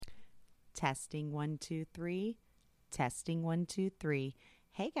Testing 1 2 3. Testing 1 2 3.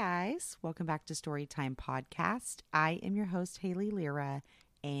 Hey guys, welcome back to Storytime Podcast. I am your host, Haley Lyra,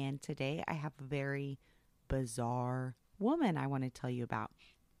 and today I have a very bizarre woman I want to tell you about.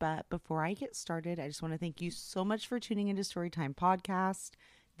 But before I get started, I just want to thank you so much for tuning into Storytime Podcast.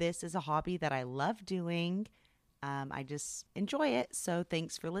 This is a hobby that I love doing. I just enjoy it. So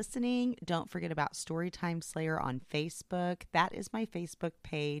thanks for listening. Don't forget about Storytime Slayer on Facebook. That is my Facebook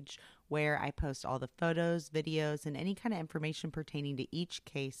page where I post all the photos, videos, and any kind of information pertaining to each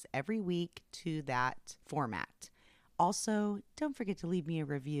case every week to that format. Also, don't forget to leave me a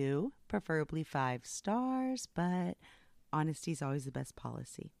review, preferably 5 stars, but honesty is always the best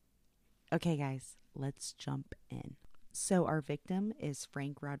policy. Okay, guys, let's jump in. So our victim is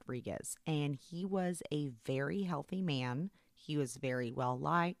Frank Rodriguez, and he was a very healthy man. He was very well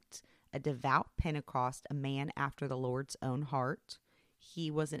liked, a devout Pentecost, a man after the Lord's own heart.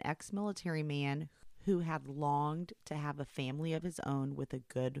 He was an ex-military man who had longed to have a family of his own with a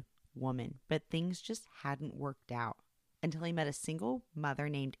good woman, but things just hadn't worked out until he met a single mother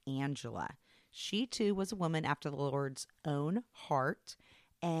named Angela. She too was a woman after the Lord's own heart.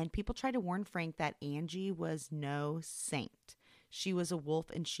 And people tried to warn Frank that Angie was no saint. She was a wolf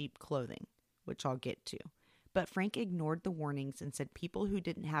in sheep clothing, which I'll get to. But Frank ignored the warnings and said people who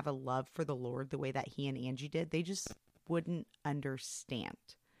didn't have a love for the Lord the way that he and Angie did, they just wouldn't understand.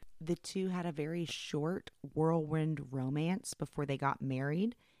 The two had a very short whirlwind romance before they got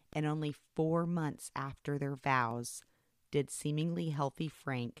married, and only 4 months after their vows did seemingly healthy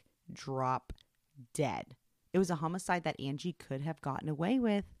Frank drop dead. It was a homicide that Angie could have gotten away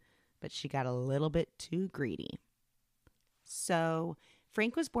with, but she got a little bit too greedy. So,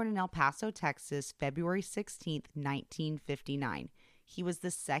 Frank was born in El Paso, Texas, February 16th, 1959. He was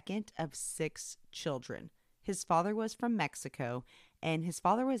the second of 6 children. His father was from Mexico, and his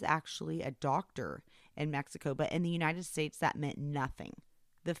father was actually a doctor in Mexico, but in the United States, that meant nothing.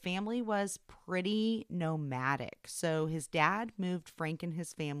 The family was pretty nomadic, so his dad moved Frank and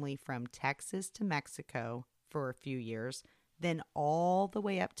his family from Texas to Mexico for a few years, then all the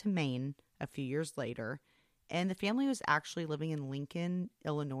way up to Maine a few years later. And the family was actually living in Lincoln,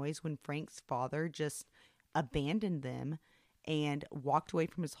 Illinois when Frank's father just abandoned them and walked away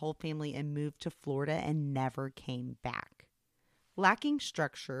from his whole family and moved to Florida and never came back. Lacking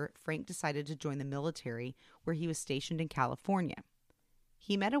structure, Frank decided to join the military where he was stationed in California.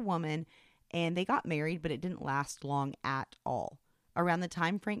 He met a woman and they got married, but it didn't last long at all. Around the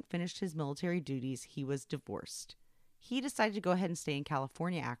time Frank finished his military duties, he was divorced. He decided to go ahead and stay in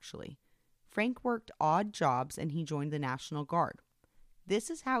California, actually. Frank worked odd jobs and he joined the National Guard. This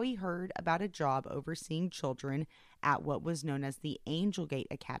is how he heard about a job overseeing children at what was known as the Angel Gate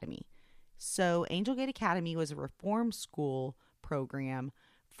Academy. So Angel Gate Academy was a reform school program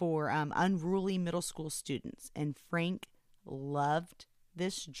for unruly middle school students, and Frank loved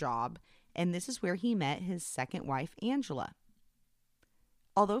this job, and this is where he met his second wife, Angela.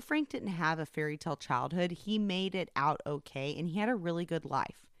 Although Frank didn't have a fairy tale childhood, he made it out okay, and he had a really good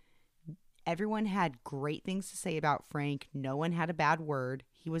life. Everyone had great things to say about Frank. No one had a bad word.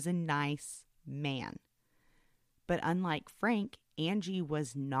 He was a nice man. But unlike Frank, Angie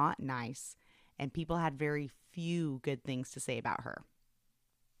was not nice, and people had very few good things to say about her.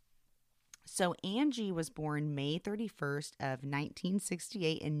 So Angie was born May 31st of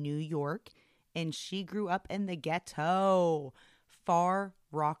 1968 in New York, and she grew up in the ghetto, Far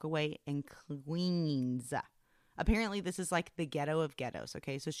Rockaway in Queens. Apparently, this is like the ghetto of ghettos,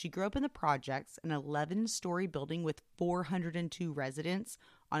 okay? So she grew up in the projects, an 11-story building with 402 residents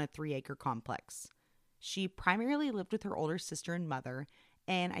on a 3-acre complex. She primarily lived with her older sister and mother,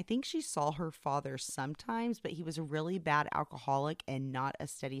 and I think she saw her father sometimes, but he was a really bad alcoholic and not a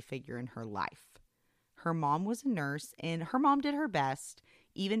steady figure in her life. Her mom was a nurse, and her mom did her best,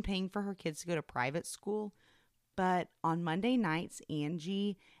 even paying for her kids to go to private school. But on Monday nights,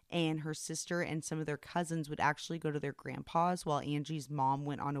 Angie and her sister and some of their cousins would actually go to their grandpa's while Angie's mom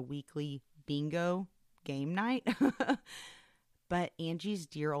went on a weekly bingo game night. But Angie's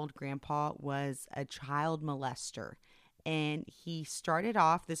dear old grandpa was a child molester. And he started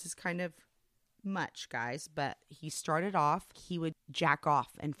off, this is kind of much, guys, but he would jack off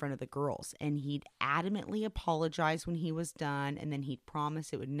in front of the girls, and he'd adamantly apologize when he was done, and then he'd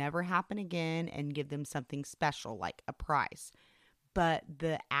promise it would never happen again and give them something special like a prize. But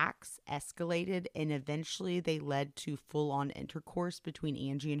the acts escalated, and eventually they led to full-on intercourse between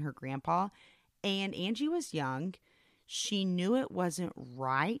Angie and her grandpa. And Angie was young. She knew it wasn't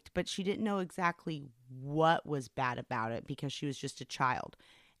right, but she didn't know exactly what was bad about it because she was just a child.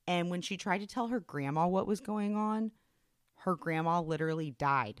 And when she tried to tell her grandma what was going on, her grandma literally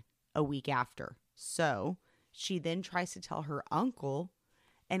died a week after. So she then tries to tell her uncle,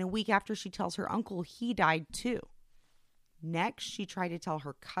 and a week after she tells her uncle, he died too. Next, she tried to tell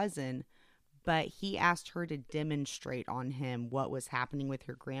her cousin, but he asked her to demonstrate on him what was happening with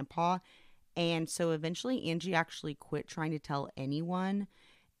her grandpa. And so eventually Angie actually quit trying to tell anyone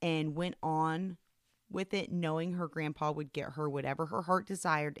and went on with it, knowing her grandpa would get her whatever her heart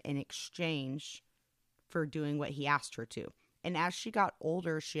desired in exchange for doing what he asked her to. And as she got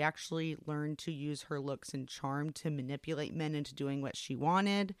older, she actually learned to use her looks and charm to manipulate men into doing what she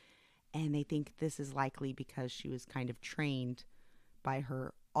wanted. And they think this is likely because she was kind of trained by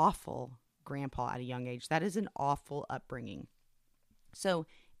her awful grandpa at a young age. That is an awful upbringing. So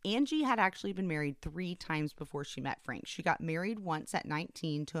Angie had actually been married 3 times before she met Frank. She got married once at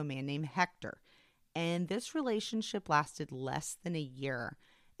 19 to a man named Hector. And this relationship lasted less than a year.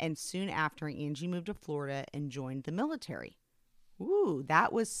 And soon after, Angie moved to Florida and joined the military. Ooh,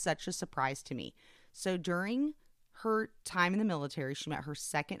 that was such a surprise to me. So during her time in the military, she met her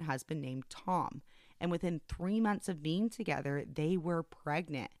second husband named Tom. And within 3 months of being together, they were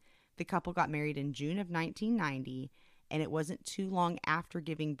pregnant. The couple got married in June of 1990. And it wasn't too long after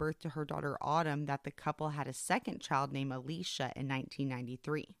giving birth to her daughter Autumn that the couple had a second child named Alicia in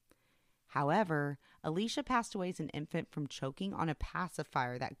 1993. However, Alicia passed away as an infant from choking on a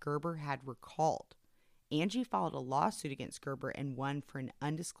pacifier that Gerber had recalled. Angie filed a lawsuit against Gerber and won for an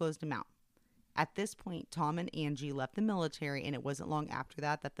undisclosed amount. At this point, Tom and Angie left the military, and it wasn't long after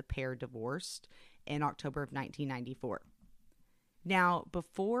that the pair divorced in October of 1994. Now,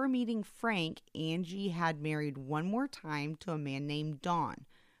 before meeting Frank, Angie had married one more time to a man named Don,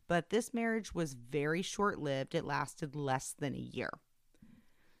 but this marriage was very short-lived. It lasted less than a year.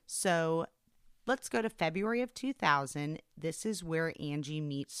 So let's go to February of 2000. This is where Angie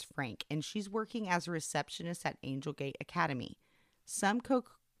meets Frank, and she's working as a receptionist at Angel Gate Academy. Some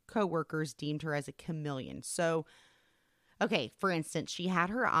co-workers deemed her as a chameleon. So, okay, for instance, she had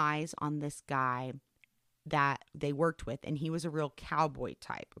her eyes on this guy that they worked with, and he was a real cowboy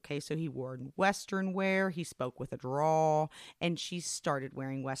type. Okay, so he wore Western wear, he spoke with a drawl, and she started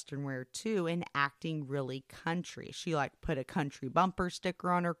wearing Western wear too and acting really country. She put a country bumper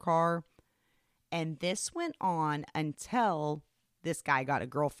sticker on her car, and this went on until this guy got a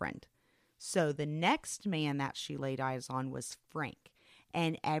girlfriend. So the next man that she laid eyes on was Frank,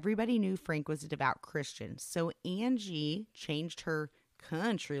 and everybody knew Frank was a devout Christian. So Angie changed her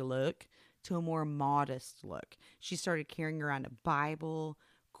country look to a more modest look. She started carrying around a Bible,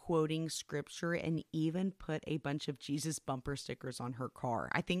 quoting scripture, and even put a bunch of Jesus bumper stickers on her car.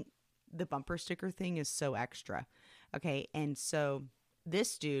 I think the bumper sticker thing is so extra. Okay, and so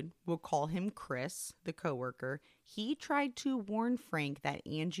this dude, we'll call him Chris, the coworker, he tried to warn Frank that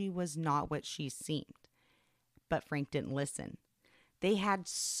Angie was not what she seemed. But Frank didn't listen. They had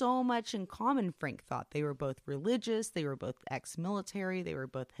so much in common, Frank thought. They were both religious, they were both ex-military, they were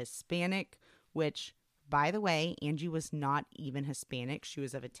both Hispanic, which, by the way, Angie was not even Hispanic. She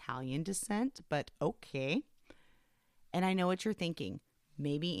was of Italian descent, but okay. And I know what you're thinking.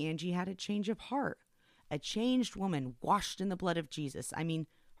 Maybe Angie had a change of heart. A changed woman washed in the blood of Jesus. I mean,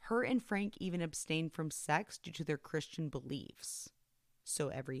 her and Frank even abstained from sex due to their Christian beliefs. So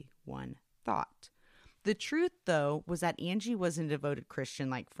everyone thought. The truth, though, was that Angie wasn't a devoted Christian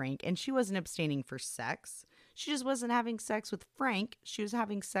like Frank, and she wasn't abstaining for sex. She just wasn't having sex with Frank. She was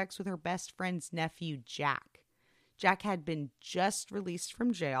having sex with her best friend's nephew, Jack. Jack had been just released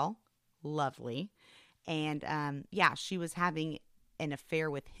from jail. Lovely. And, she was having an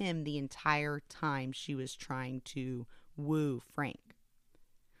affair with him the entire time she was trying to woo Frank.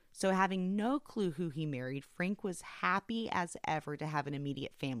 So having no clue who he married, Frank was happy as ever to have an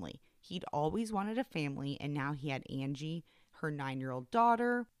immediate family. He'd always wanted a family, and now he had Angie, her 9-year-old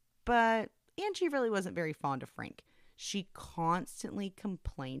daughter. But Angie really wasn't very fond of Frank. She constantly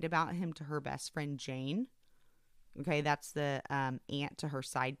complained about him to her best friend, Jane. Okay, that's the aunt to her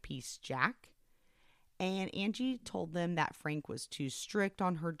side piece, Jack. And Angie told them that Frank was too strict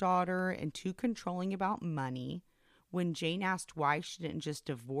on her daughter and too controlling about money. When Jane asked why she didn't just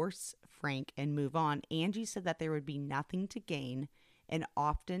divorce Frank and move on, Angie said that there would be nothing to gain, and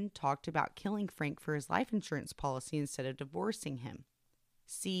often talked about killing Frank for his life insurance policy instead of divorcing him.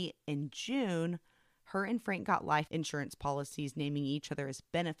 See, in June, her and Frank got life insurance policies naming each other as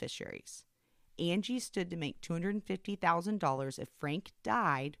beneficiaries. Angie stood to make $250,000 if Frank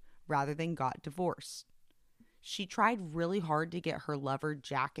died rather than got divorced. She tried really hard to get her lover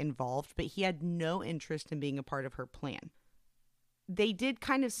Jack involved, but he had no interest in being a part of her plan. They did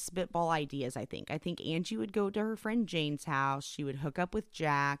kind of spitball ideas, I think. I think Angie would go to her friend Jane's house. She would hook up with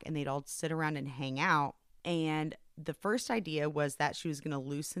Jack, and they'd all sit around and hang out. And The first idea was that she was going to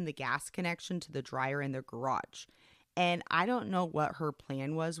loosen the gas connection to the dryer in the garage. And I don't know what her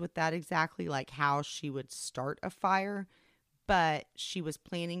plan was with that exactly, like how she would start a fire, but she was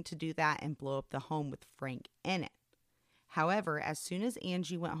planning to do that and blow up the home with Frank in it. However, as soon as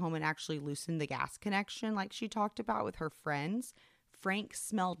Angie went home and actually loosened the gas connection, like she talked about with her friends, Frank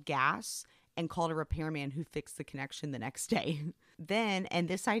smelled gas and called a repairman who fixed the connection the next day. Then, and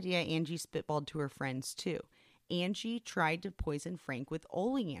this idea Angie spitballed to her friends too, Angie tried to poison Frank with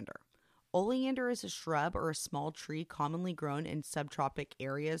oleander. Oleander is a shrub or a small tree commonly grown in subtropic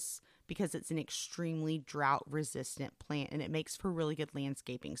areas because it's an extremely drought-resistant plant and it makes for really good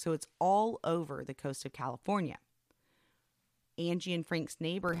landscaping. So it's all over the coast of California. Angie and Frank's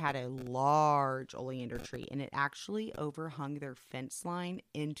neighbor had a large oleander tree, and it actually overhung their fence line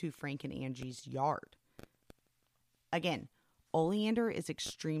into Frank and Angie's yard. Again, oleander is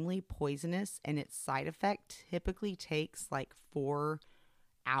extremely poisonous, and its side effect typically takes like 4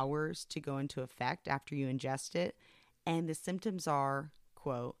 hours to go into effect after you ingest it. And the symptoms are,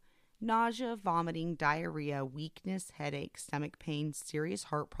 quote, nausea, vomiting, diarrhea, weakness, headache, stomach pain, serious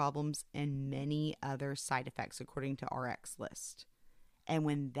heart problems, and many other side effects, according to RX List. And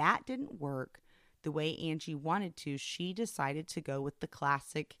when that didn't work the way Angie wanted to, she decided to go with the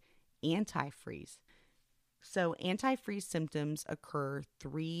classic antifreeze. So antifreeze symptoms occur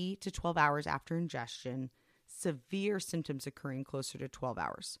 3 to 12 hours after ingestion, severe symptoms occurring closer to 12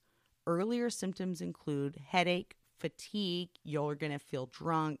 hours. Earlier symptoms include headache, fatigue, you're going to feel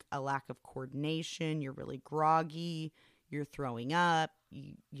drunk, a lack of coordination, you're really groggy, you're throwing up,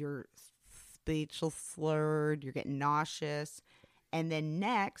 you're speechless, slurred, you're getting nauseous. And then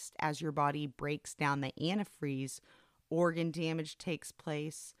next, as your body breaks down the antifreeze, organ damage takes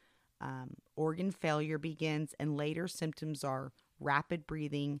place, organ failure begins, and later symptoms are rapid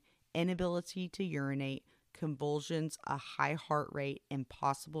breathing, inability to urinate, convulsions, a high heart rate, and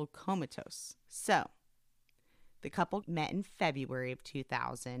possible comatose. So, the couple met in February of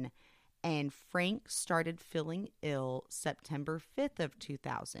 2000, and Frank started feeling ill September 5th of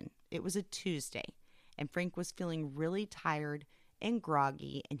 2000. It was a Tuesday, and Frank was feeling really tired and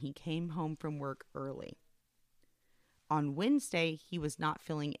groggy, and he came home from work early. On Wednesday, he was not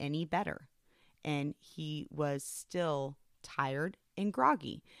feeling any better, and he was still tired and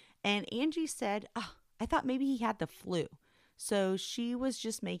groggy. And Angie said, I thought maybe he had the flu. So she was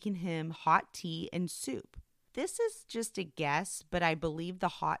just making him hot tea and soup. This is just a guess, but I believe the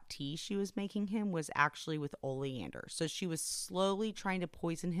hot tea she was making him was actually with oleander. So she was slowly trying to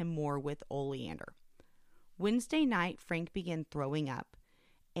poison him more with oleander. Wednesday night, Frank began throwing up.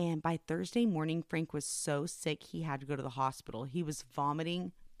 And by Thursday morning, Frank was so sick he had to go to the hospital. He was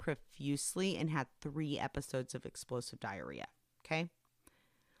vomiting profusely and had 3 episodes of explosive diarrhea. Okay?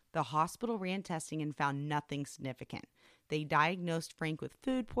 The hospital ran testing and found nothing significant. They diagnosed Frank with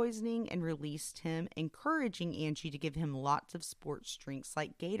food poisoning and released him, encouraging Angie to give him lots of sports drinks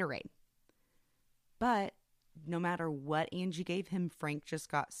like Gatorade. But no matter what Angie gave him, Frank just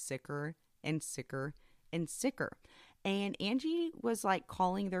got sicker and sicker and sicker. And Angie was like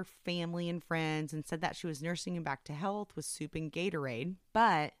calling their family and friends and said that she was nursing him back to health with soup and Gatorade.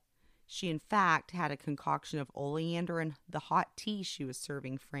 But she, in fact, had a concoction of oleander and the hot tea she was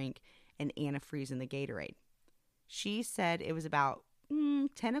serving Frank and antifreeze in the Gatorade. She said it was about 10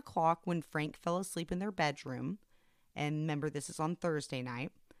 o'clock when Frank fell asleep in their bedroom. And remember, this is on Thursday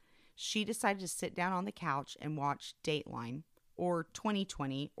night. She decided to sit down on the couch and watch Dateline or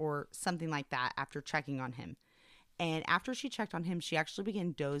 2020 or something like that after checking on him. And after she checked on him, she actually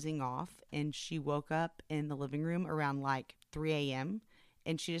began dozing off, and she woke up in the living room around like 3 a.m.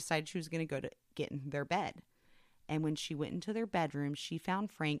 and she decided she was going to go to get in their bed. And when she went into their bedroom, she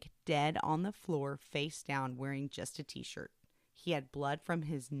found Frank dead on the floor, face down, wearing just a t-shirt. He had blood from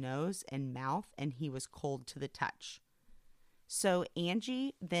his nose and mouth, and he was cold to the touch. So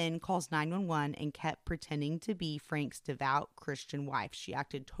Angie then calls 911 and kept pretending to be Frank's devout Christian wife. She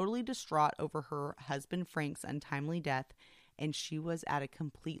acted totally distraught over her husband Frank's untimely death, and she was at a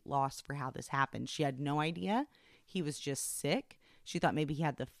complete loss for how this happened. She had no idea. He was just sick. She thought maybe he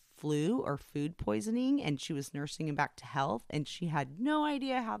had the flu or food poisoning, and she was nursing him back to health, and she had no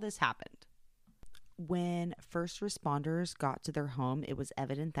idea how this happened. When first responders got to their home, it was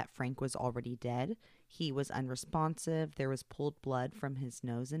evident that Frank was already dead. He was unresponsive. There was pooled blood from his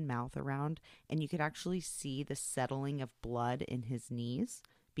nose and mouth around, and you could actually see the settling of blood in his knees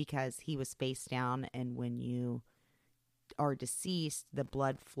because he was face down, and when you are deceased, the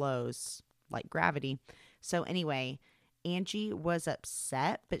blood flows like gravity. So anyway, Angie was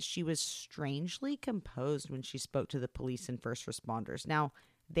upset, but she was strangely composed when she spoke to the police and first responders. Now,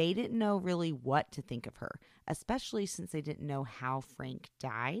 They didn't know really what to think of her, especially since they didn't know how Frank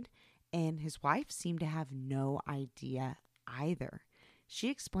died, and his wife seemed to have no idea either. She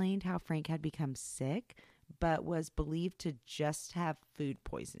explained how Frank had become sick, but was believed to just have food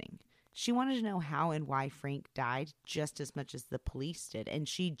poisoning. She wanted to know how and why Frank died just as much as the police did, and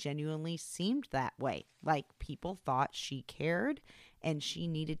she genuinely seemed that way. Like people thought she cared and she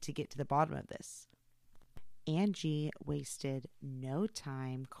needed to get to the bottom of this. Angie wasted no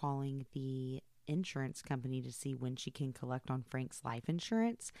time calling the insurance company to see when she can collect on Frank's life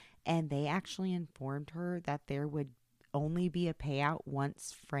insurance, and they actually informed her that there would only be a payout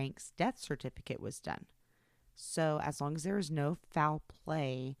once Frank's death certificate was done. So as long as there was no foul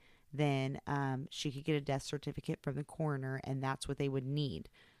play, then she could get a death certificate from the coroner, and that's what they would need.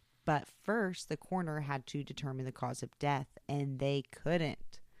 But first, the coroner had to determine the cause of death, and they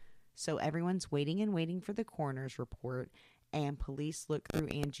couldn't. So everyone's waiting for the coroner's report, and police look through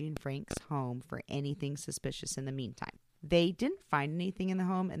Angie and Frank's home for anything suspicious in the meantime. They didn't find anything in the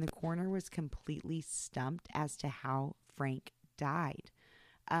home, and the coroner was completely stumped as to how Frank died.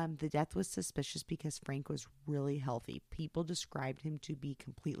 The death was suspicious because Frank was really healthy. People described him to be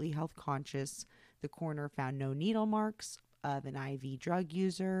completely health conscious. The coroner found no needle marks of an IV drug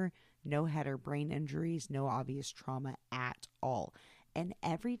user, no head or brain injuries, no obvious trauma at all. And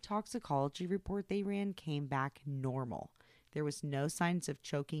every toxicology report they ran came back normal. There was no signs of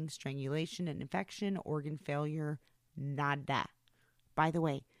choking, strangulation, and infection, organ failure, nada. By the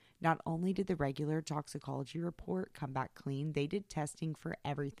way, not only did the regular toxicology report come back clean, they did testing for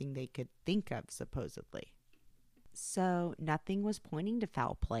everything they could think of, supposedly. So nothing was pointing to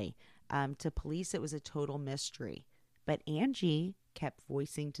foul play. To police, it was a total mystery. But Angie kept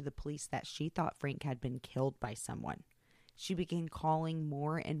voicing to the police that she thought Frank had been killed by someone. She began calling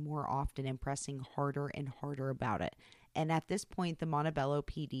more and more often and pressing harder and harder about it. And at this point, the Montebello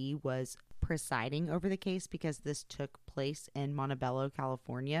PD was presiding over the case because this took place in Montebello,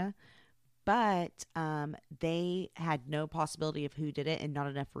 California. But they had no possibility of who did it and not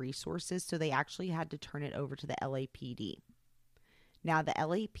enough resources, so they actually had to turn it over to the LAPD. Now, the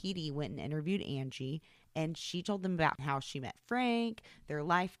LAPD went and interviewed Angie, and she told them about how she met Frank, their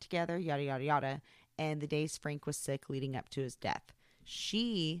life together, yada, yada, yada, and the days Frank was sick leading up to his death.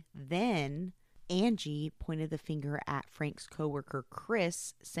 Angie pointed the finger at Frank's coworker,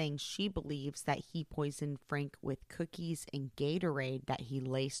 Chris, saying she believes that he poisoned Frank with cookies and Gatorade that he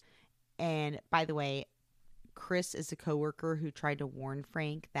laced. And by the way, Chris is a coworker who tried to warn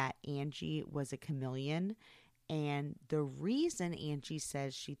Frank that Angie was a chameleon. And the reason Angie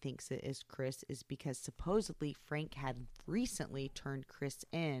says she thinks it is Chris is because supposedly Frank had recently turned Chris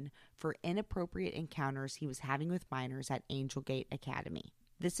in for inappropriate encounters he was having with minors at Angel Gate Academy.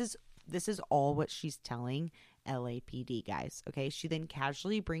 This is all what she's telling LAPD, guys. Okay, she then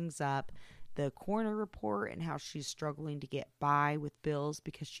casually brings up the coroner report and how she's struggling to get by with bills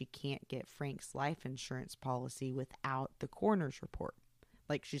because she can't get Frank's life insurance policy without the coroner's report.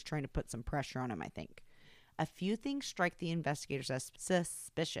 Like she's trying to put some pressure on him, I think. A few things strike the investigators as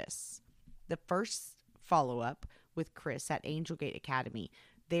suspicious. The first follow-up with Chris at Angel Gate Academy.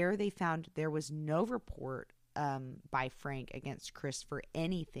 There they found there was no report by Frank against Chris for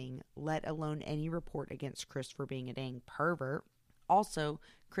anything, let alone any report against Chris for being a dang pervert. Also,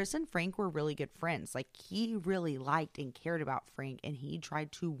 Chris and Frank were really good friends. Like, he really liked and cared about Frank, and he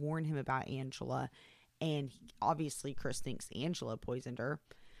tried to warn him about Angela. And obviously, Chris thinks Angela poisoned her.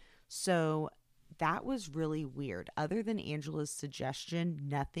 So that was really weird. Other than Angela's suggestion,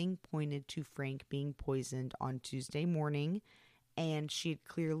 nothing pointed to Frank being poisoned on Tuesday morning. And she had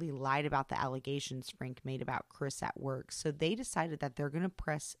clearly lied about the allegations Frank made about Chris at work. So they decided that they're going to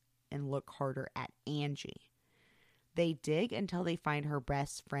press and look harder at Angie. They dig until they find her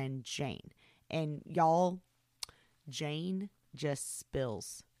best friend, Jane. And y'all, Jane just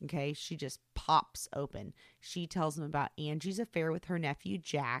spills, okay? She just pops open. She tells them about Angie's affair with her nephew,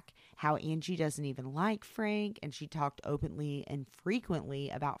 Jack, how Angie doesn't even like Frank, and she talked openly and frequently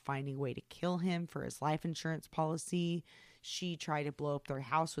about finding a way to kill him for his life insurance policy. She tried to blow up their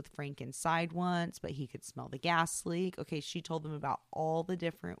house with Frank inside once, but he could smell the gas leak. Okay, she told them about all the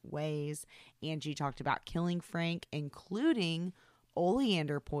different ways Angie talked about killing Frank, including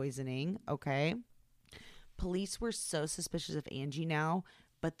oleander poisoning, okay? Police were so suspicious of Angie now,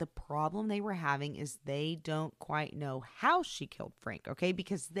 but the problem they were having is they don't quite know how she killed Frank, okay?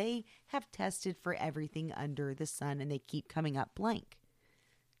 Because they have tested for everything under the sun and they keep coming up blank.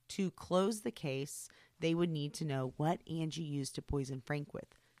 To close the case, they would need to know what Angie used to poison Frank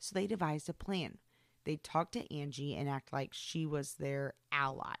with. So they devised a plan. They talked to Angie and act like she was their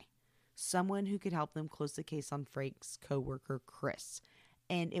ally, someone who could help them close the case on Frank's coworker, Chris.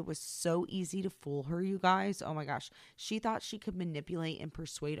 And it was so easy to fool her, you guys. Oh my gosh. She thought she could manipulate and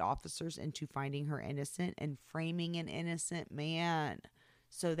persuade officers into finding her innocent and framing an innocent man.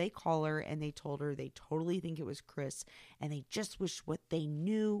 So they call her and they told her they totally think it was Chris, and they just wish what they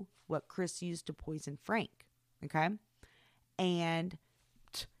knew what Chris used to poison Frank. Okay. And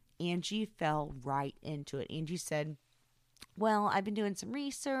Angie fell right into it. Angie said, well, I've been doing some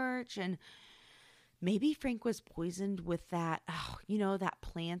research, and maybe Frank was poisoned with that, that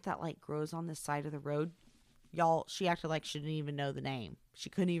plant that like grows on the side of the road. Y'all, she acted like she didn't even know the name. She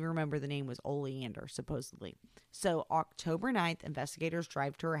couldn't even remember the name was oleander, supposedly. So October 9th, investigators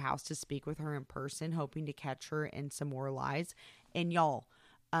drive to her house to speak with her in person, hoping to catch her in some more lies. And y'all,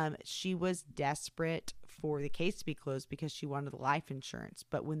 she was desperate for the case to be closed because she wanted the life insurance.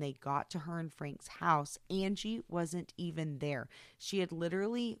 But when they got to her and Frank's house, Angie wasn't even there. She had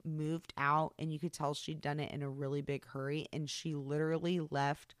literally moved out, and you could tell she'd done it in a really big hurry. And she literally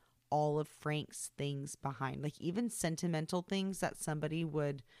left all of Frank's things behind, like even sentimental things that somebody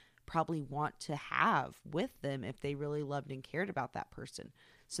would probably want to have with them if they really loved and cared about that person.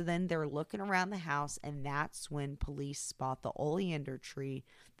 So then they're looking around the house, and that's when police spot the oleander tree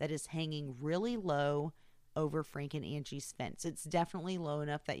that is hanging really low over Frank and Angie's fence. It's definitely low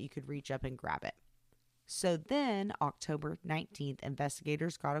enough that you could reach up and grab it. So then October 19th,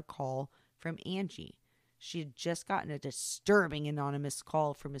 investigators got a call from Angie. She had just gotten a disturbing anonymous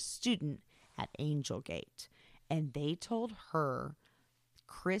call from a student at Angel Gate, and they told her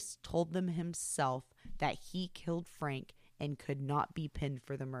Chris told them himself that he killed Frank and could not be pinned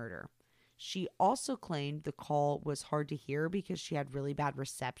for the murder. She also claimed the call was hard to hear because she had really bad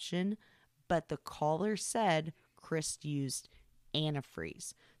reception, but the caller said Chris used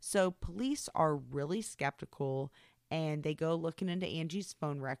antifreeze. So police are really skeptical, and they go looking into Angie's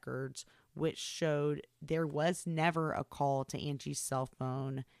phone records, which showed there was never a call to Angie's cell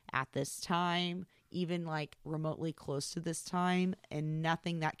phone at this time, even like remotely close to this time, and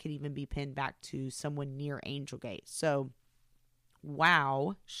nothing that could even be pinned back to someone near Angel Gate. So,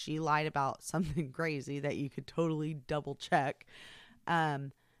 wow, she lied about something crazy that you could totally double check.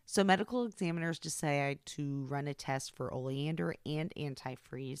 So medical examiners decided to run a test for oleander and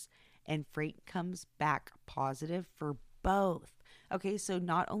antifreeze, and Frank comes back positive for both. Okay, so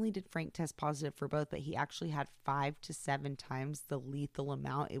not only did Frank test positive for both, but he actually had 5 to 7 times the lethal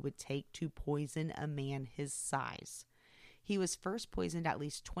amount it would take to poison a man his size. He was first poisoned at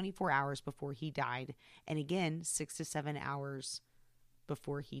least 24 hours before he died, and again 6 to 7 hours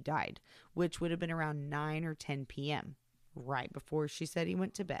before he died, which would have been around 9 or 10 p.m., right before she said he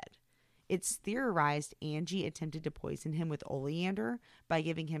went to bed. It's theorized Angie attempted to poison him with oleander by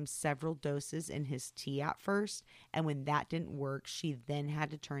giving him several doses in his tea at first, and when that didn't work, she then had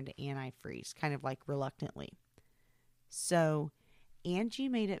to turn to antifreeze, kind of like reluctantly. So Angie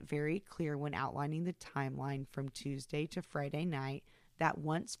made it very clear when outlining the timeline from Tuesday to Friday night that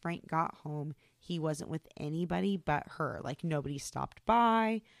once Frank got home, he wasn't with anybody but her. Like, nobody stopped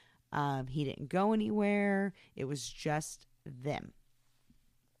by. He didn't go anywhere. It was just them.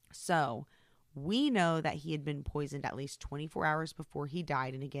 So we know that he had been poisoned at least 24 hours before he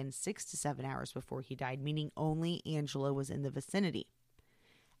died, and again 6 to 7 hours before he died, meaning only Angela was in the vicinity.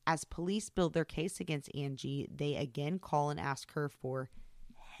 As police build their case against Angie, they again call and ask her for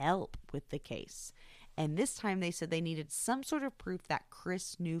help with the case. And this time they said they needed some sort of proof that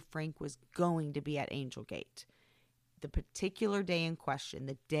Chris knew Frank was going to be at Angel Gate. The particular day in question,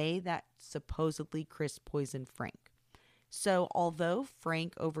 the day that supposedly Chris poisoned Frank. So although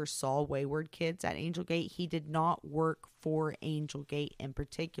Frank oversaw wayward kids at Angel Gate, he did not work for Angel Gate in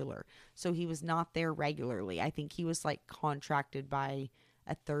particular. So he was not there regularly. I think he was like contracted by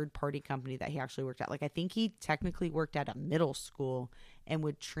a third party company that he actually worked at. Like, I think he technically worked at a middle school and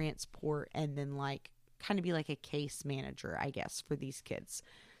would transport and then like kind of be like a case manager, I guess, for these kids.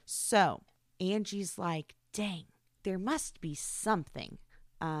 So Angie's like, dang, there must be something.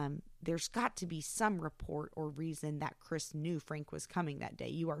 There's got to be some report or reason that Chris knew Frank was coming that day.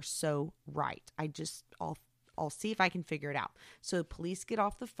 You are so right. I'll see if I can figure it out. So police get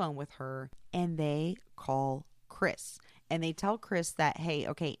off the phone with her and they call Chris, and they tell Chris that, hey,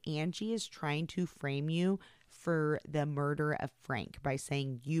 okay, Angie is trying to frame you for the murder of Frank by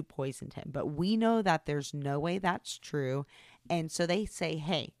saying you poisoned him, but we know that there's no way that's true. And so they say,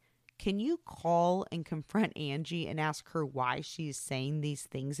 hey, can you call and confront Angie and ask her why she's saying these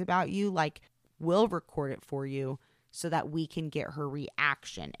things about you? Like, we'll record it for you so that we can get her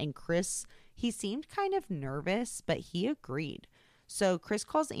reaction. And Chris, he seemed kind of nervous, but he agreed. So Chris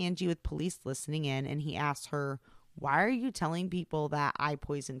calls Angie with police listening in, and he asks her, why are you telling people that I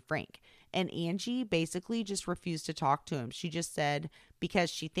poisoned Frank? And Angie basically just refused to talk to him. She just said because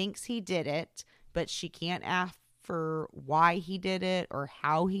she thinks he did it, but she can't ask for why he did it or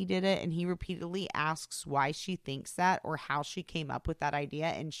how he did it. And he repeatedly asks why she thinks that or how she came up with that idea.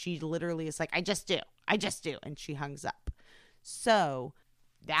 And she literally is like, I just do. And she hangs up. So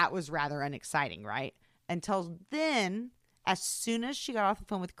that was rather unexciting, right? Until then, as soon as she got off the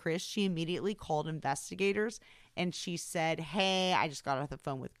phone with Chris, she immediately called investigators and she said, hey, I just got off the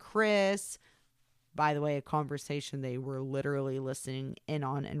phone with Chris. By the way, a conversation they were literally listening in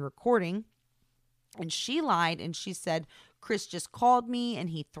on and recording. And she lied and she said, Chris just called me and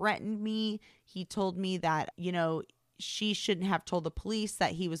he threatened me. He told me that, she shouldn't have told the police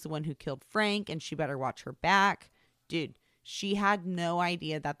that he was the one who killed Frank and she better watch her back. Dude, she had no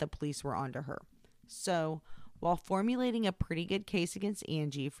idea that the police were onto her. So while formulating a pretty good case against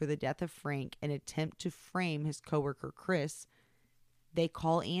Angie for the death of Frank and attempt to frame his coworker Chris, they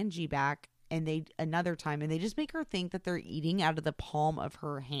call Angie back another time and they just make her think that they're eating out of the palm of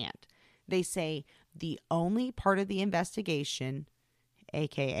her hand. They say the only part of the investigation,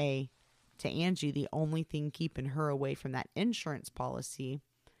 aka to Angie, the only thing keeping her away from that insurance policy,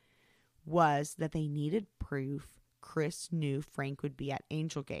 was that they needed proof Chris knew Frank would be at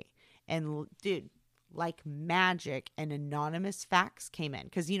Angelgate. And dude, like magic, an anonymous fax came in.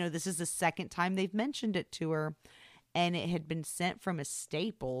 Because, this is the second time they've mentioned it to her. And it had been sent from a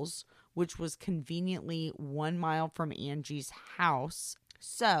Staples, which was conveniently 1 mile from Angie's house.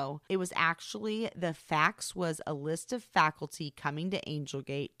 So it was actually, the fax was a list of faculty coming to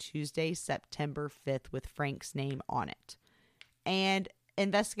Angelgate Tuesday, September 5th with Frank's name on it. And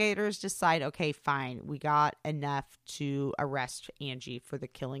investigators decide, okay, fine, we got enough to arrest Angie for the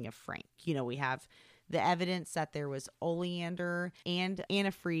killing of Frank. We have the evidence that there was oleander and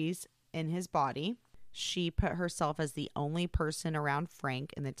antifreeze in his body. She put herself as the only person around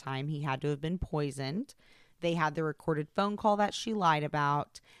Frank in the time he had to have been poisoned. They had the recorded phone call that she lied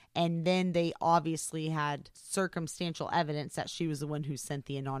about. And then they obviously had circumstantial evidence that she was the one who sent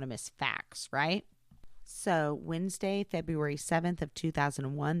the anonymous fax, right? So Wednesday, February 7th of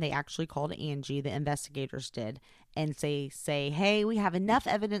 2001, they actually called Angie, the investigators did, and say, hey, we have enough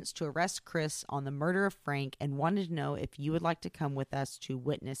evidence to arrest Chris on the murder of Frank and wanted to know if you would like to come with us to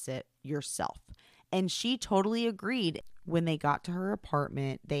witness it yourself. And she totally agreed. When they got to her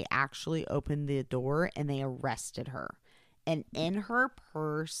apartment, they actually opened the door and they arrested her. And in her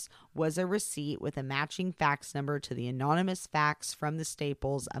purse was a receipt with a matching fax number to the anonymous fax from the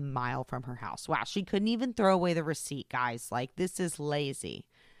Staples a mile from her house. Wow, she couldn't even throw away the receipt, guys. Like, this is lazy.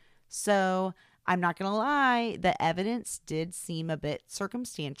 So I'm not going to lie, the evidence did seem a bit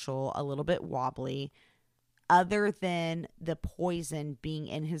circumstantial, a little bit wobbly, other than the poison being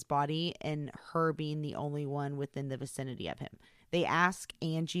in his body and her being the only one within the vicinity of him. They asked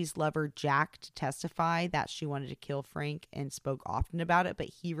Angie's lover, Jack, to testify that she wanted to kill Frank and spoke often about it, but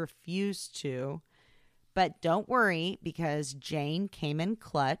he refused to. But don't worry, because Jane came in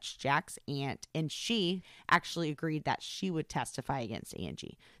clutch, Jack's aunt, and she actually agreed that she would testify against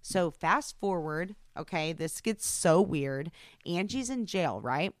Angie. So fast forward, okay, this gets so weird. Angie's in jail,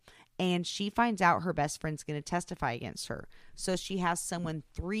 right? And she finds out her best friend's going to testify against her. So she has someone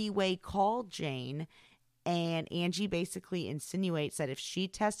three-way call Jane. And Angie basically insinuates that if she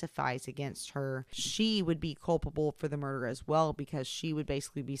testifies against her, she would be culpable for the murder as well, because she would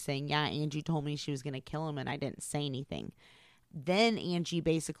basically be saying, yeah, Angie told me she was going to kill him and I didn't say anything. Then Angie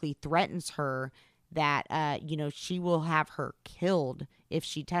basically threatens her that, she will have her killed if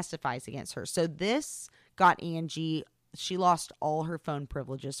she testifies against her. So this got Angie, she lost all her phone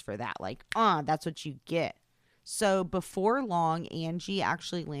privileges for that. Like, that's what you get. So before long, Angie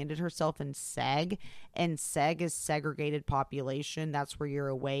actually landed herself in Seg, and Seg is segregated population. That's where you're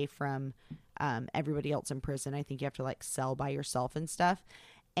away from everybody else in prison. I think you have to cell by yourself and stuff.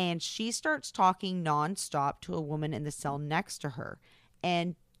 And she starts talking nonstop to a woman in the cell next to her.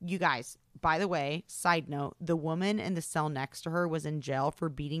 And you guys, by the way, side note, the woman in the cell next to her was in jail for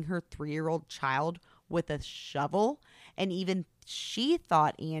beating her 3-year-old child with a shovel. And even she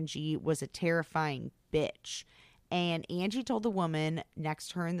thought Angie was a terrifying bitch. And Angie told the woman next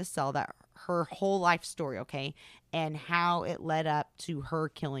to her in the cell that her whole life story, okay, and how it led up to her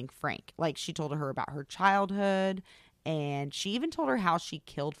killing Frank. She told her about her childhood, and she even told her how she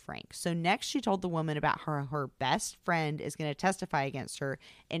killed Frank. So next she told the woman about her best friend is going to testify against her,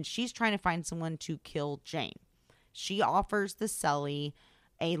 and she's trying to find someone to kill Jane. She offers the cellie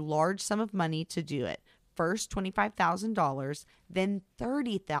a large sum of money to do it. First $25,000, then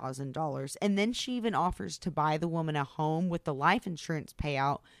 $30,000. And then she even offers to buy the woman a home with the life insurance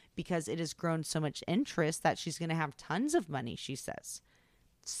payout because it has grown so much interest that she's going to have tons of money, she says.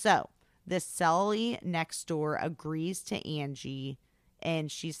 So this Sally next door agrees to Angie,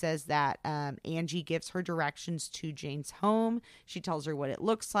 and she says that Angie gives her directions to Jane's home. She tells her what it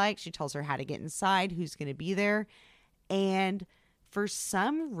looks like. She tells her how to get inside, who's going to be there. And for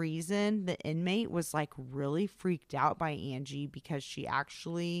some reason, the inmate was like really freaked out by Angie because she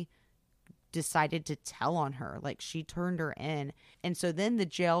actually decided to tell on her. Like, she turned her in. And so then the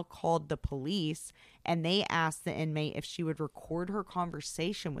jail called the police, and they asked the inmate if she would record her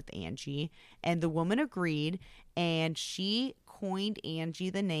conversation with Angie. And the woman agreed, and she coined Angie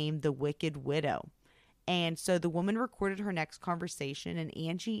the name the Wicked Widow. And so the woman recorded her next conversation, and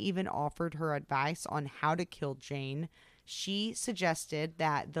Angie even offered her advice on how to kill Jane. She suggested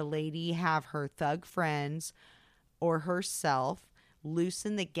that the lady have her thug friends or herself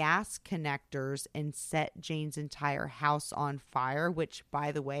loosen the gas connectors and set Jane's entire house on fire, which,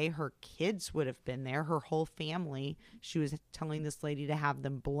 by the way, her kids would have been there, her whole family. She was telling this lady to have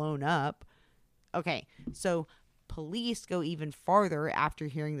them blown up. Okay, so police go even farther after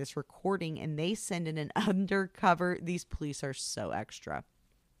hearing this recording, and they send in an undercover. These police are so extra.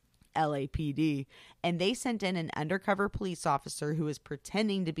 LAPD. And they sent in an undercover police officer who was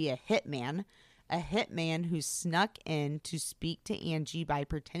pretending to be a hitman who snuck in to speak to Angie by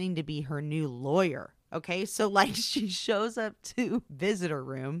pretending to be her new lawyer. Okay, so like she shows up to visitor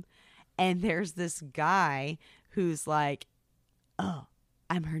room, and there's this guy who's like, "Oh,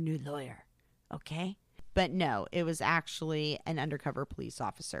 I'm her new lawyer." Okay. But no, it was actually an undercover police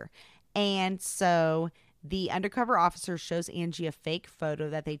officer. And so the undercover officer shows Angie a fake photo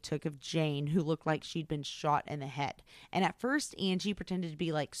that they took of Jane, who looked like she'd been shot in the head. And at first, Angie pretended to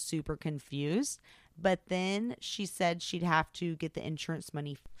be like super confused, but then she said she'd have to get the insurance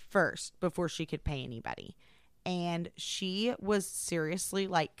money first before she could pay anybody. And she was seriously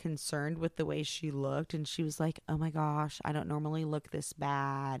like concerned with the way she looked. And she was like, "Oh my gosh, I don't normally look this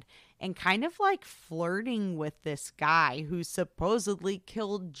bad." And kind of like flirting with this guy who supposedly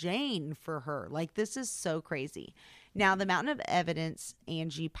killed Jane for her. Like, this is so crazy. Now, the mountain of evidence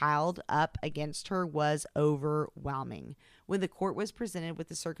Angie piled up against her was overwhelming. When the court was presented with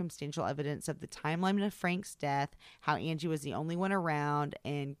the circumstantial evidence of the timeline of Frank's death, how Angie was the only one around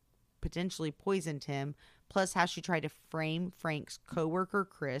and potentially poisoned him, plus how she tried to frame Frank's coworker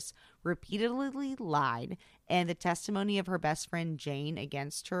Chris, repeatedly lied, and the testimony of her best friend Jane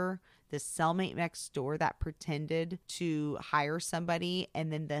against her, the cellmate next door that pretended to hire somebody,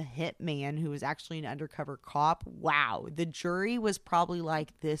 and then the hitman who was actually an undercover cop. Wow, the jury was probably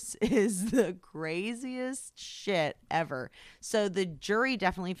like, this is the craziest shit ever. So the jury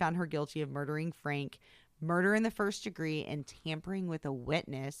definitely found her guilty of murdering Frank, murder in the first degree, and tampering with a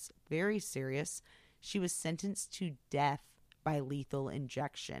witness. Very serious. She was sentenced to death by lethal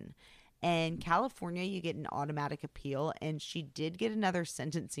injection. In California, you get an automatic appeal, and she did get another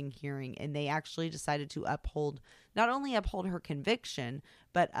sentencing hearing, and they actually decided to not only uphold her conviction,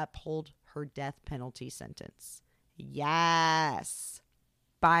 but uphold her death penalty sentence. Yes.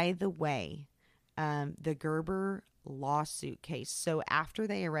 By the way, the Gerber lawsuit case. So after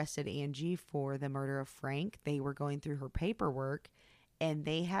they arrested Angie for the murder of Frank, they were going through her paperwork, and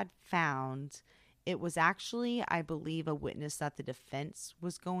they had found it was actually, I believe, a witness that the defense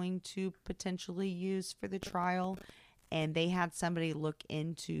was going to potentially use for the trial. And they had somebody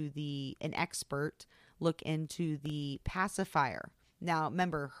an expert look into the pacifier. Now,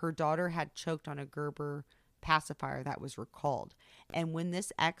 remember, her daughter had choked on a Gerber pacifier that was recalled. And when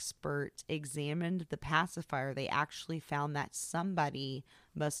this expert examined the pacifier, they actually found that somebody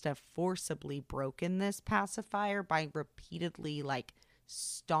must have forcibly broken this pacifier by repeatedly like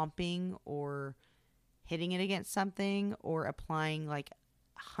stomping or hitting it against something or applying like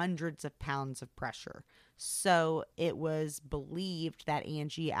hundreds of pounds of pressure. So it was believed that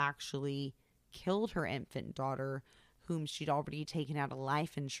Angie actually killed her infant daughter, whom she'd already taken out a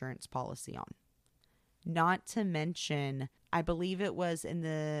life insurance policy on. Not to mention, I believe it was in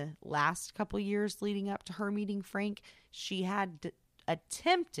the last couple years leading up to her meeting Frank, she had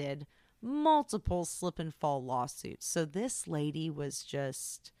attempted multiple slip and fall lawsuits. So this lady was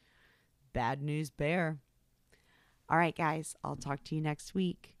just bad news bear. All right, guys, I'll talk to you next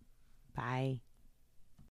week. Bye.